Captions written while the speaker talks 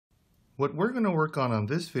What we're going to work on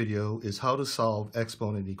this video is how to solve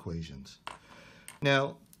exponent equations.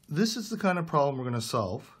 Now, this is the kind of problem we're going to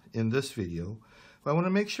solve in this video, but I want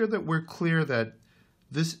to make sure that we're clear that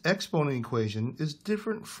this exponent equation is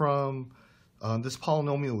different from this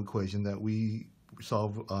polynomial equation that we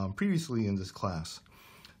solved previously in this class.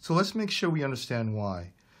 So let's make sure we understand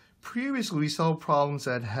why. Previously, we solved problems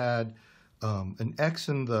that had an x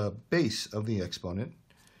in the base of the exponent.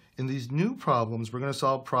 In these new problems, we're going to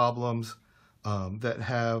solve problems that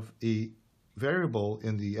have a variable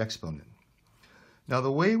in the exponent. Now,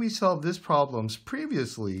 the way we solved these problems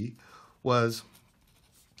previously was,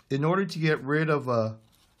 in order to get rid of a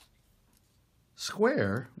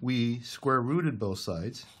square, we square rooted both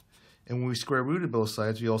sides. And when we square rooted both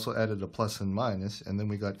sides, we also added a plus and minus, and then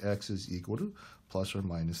we got x is equal to plus or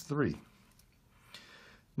minus 3.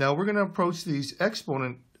 Now, we're going to approach these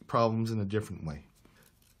exponent problems in a different way.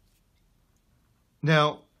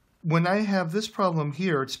 Now, when I have this problem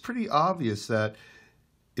here, it's pretty obvious that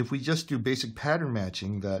if we just do basic pattern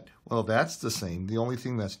matching, that, well, that's the same. The only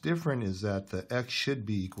thing that's different is that the x should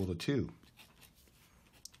be equal to 2.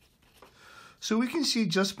 So we can see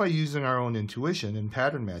just by using our own intuition and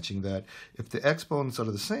pattern matching that if the exponents are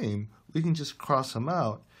the same, we can just cross them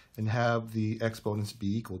out and have the exponents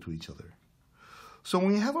be equal to each other. So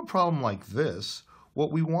when we have a problem like this,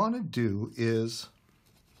 what we want to do is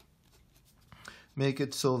make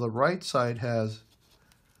it so the right side has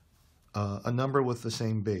a number with the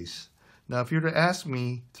same base. Now, if you were to ask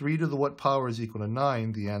me 3 to the what power is equal to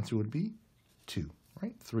 9, the answer would be 2,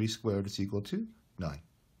 right? 3 squared is equal to 9.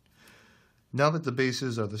 Now that the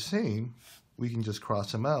bases are the same, we can just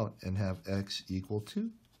cross them out and have x equal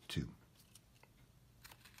to 2.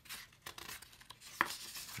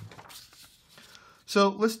 So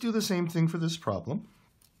let's do the same thing for this problem.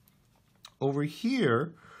 Over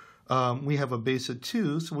here, we have a base of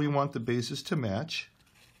 2, so we want the bases to match.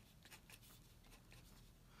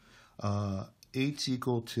 8's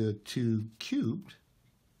equal to 2 cubed.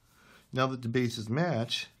 Now that the bases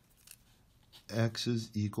match, x is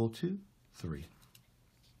equal to 3.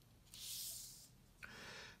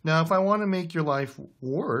 Now, if I want to make your life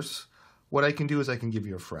worse, what I can do is I can give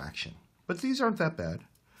you a fraction. But these aren't that bad.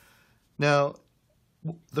 Now,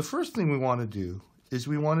 the first thing we want to do is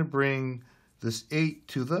we want to bring this 8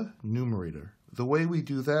 to the numerator. The way we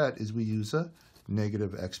do that is we use a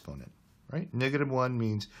negative exponent, right? Negative 1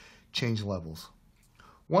 means change levels.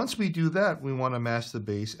 Once we do that, we want to match the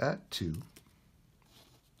base at 2.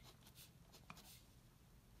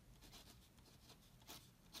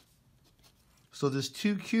 So this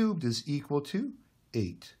 2 cubed is equal to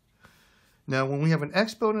 8. Now, when we have an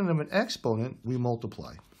exponent of an exponent, we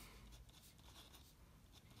multiply.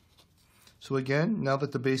 So again, now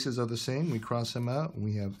that the bases are the same, we cross them out, and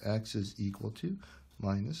we have x is equal to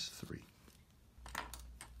minus 3.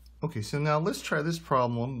 Okay, so now let's try this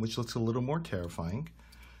problem, which looks a little more terrifying.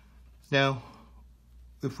 Now,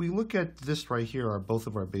 if we look at this right here, both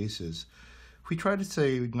of our bases, if we try to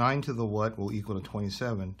say 9 to the what will equal to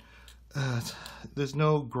 27, there's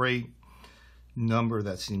no great number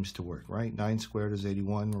that seems to work, right? 9 squared is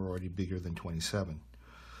 81. We're already bigger than 27.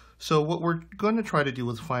 So what we're going to try to do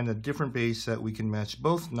is find a different base that we can match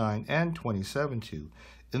both 9 and 27 to.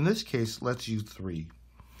 In this case, let's use 3.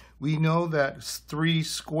 We know that 3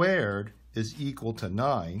 squared is equal to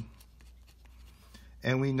 9.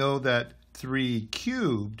 And we know that 3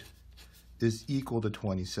 cubed is equal to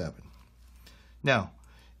 27. Now,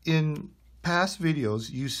 in past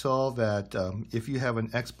videos, you saw that if you have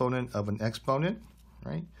an exponent of an exponent,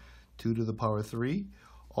 right, 2 to the power 3,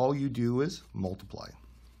 all you do is multiply.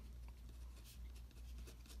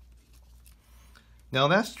 Now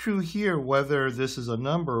that's true here whether this is a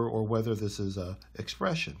number or whether this is an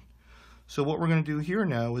expression. So what we're going to do here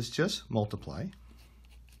now is just multiply.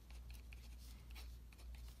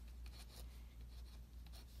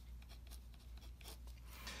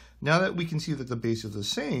 Now that we can see that the base is the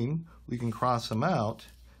same, we can cross them out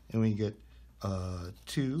and we get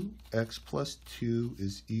 2x plus 2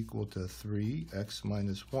 is equal to 3x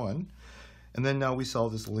minus 1. And then now we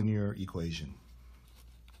solve this linear equation.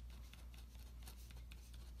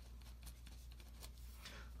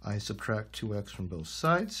 I subtract 2x from both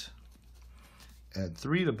sides, add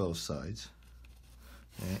 3 to both sides,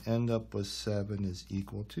 and end up with 7 is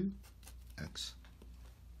equal to x.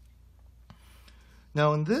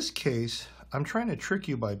 Now in this case, I'm trying to trick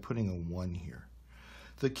you by putting a 1 here.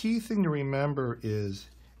 The key thing to remember is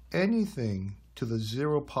anything to the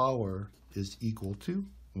 0 power is equal to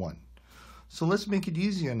 1. So let's make it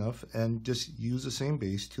easy enough and just use the same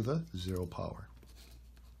base to the 0 power.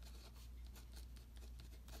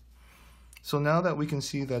 So now that we can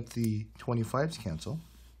see that the 25's cancel,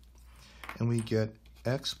 and we get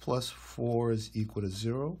x plus 4 is equal to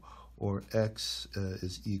 0, or x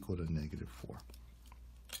is equal to negative 4.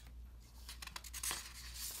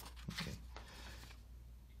 Okay.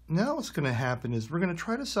 Now what's going to happen is we're going to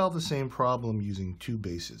try to solve the same problem using two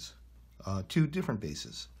different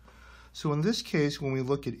bases. So in this case, when we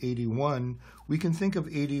look at 81, we can think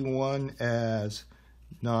of 81 as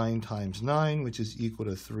 9 times 9, which is equal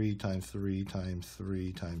to 3 times 3 times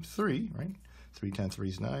 3 times 3, right? 3 times 3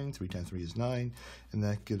 is 9, 3 times 3 is 9, and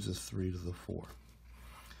that gives us 3 to the 4.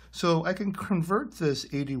 So I can convert this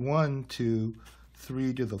 81 to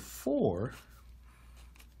 3 to the 4,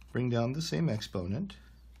 bring down the same exponent,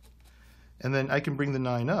 and then I can bring the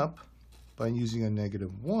 9 up by using a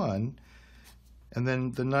negative 1, and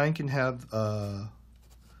then the 9 can have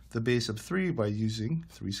the base of 3 by using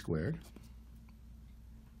 3 squared.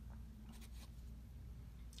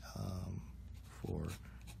 For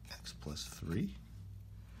x plus 3.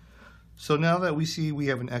 So now that we see we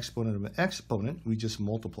have an exponent of an exponent, we just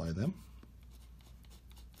multiply them.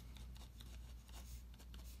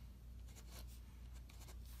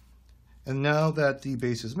 And now that the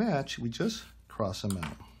bases match, we just cross them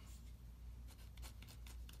out.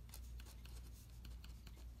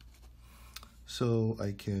 So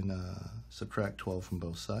I can subtract 12 from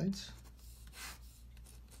both sides.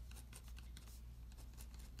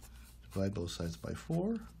 Divide both sides by 4,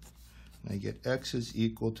 and I get x is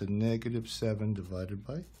equal to negative 7 divided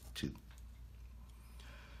by 2.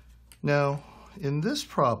 Now, in this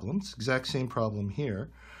problem, it's the exact same problem here,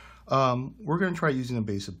 we're going to try using a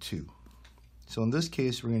base of 2. So in this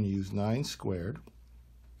case, we're going to use 9 squared,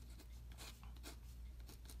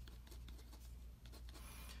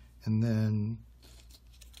 and then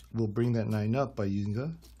we'll bring that 9 up by using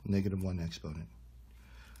a negative 1 exponent.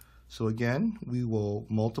 So again, we will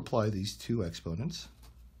multiply these two exponents.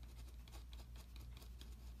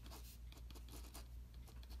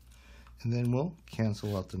 And then we'll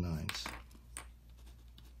cancel out the 9's.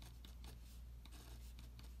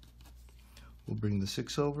 We'll bring the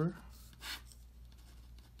 6 over.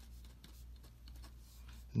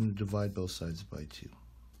 And we'll divide both sides by 2.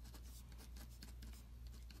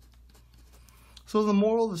 So the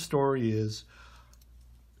moral of the story is,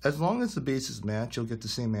 as long as the bases match, you'll get the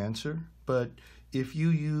same answer, but if you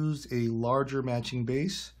use a larger matching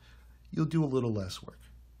base, you'll do a little less work.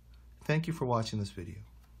 Thank you for watching this video.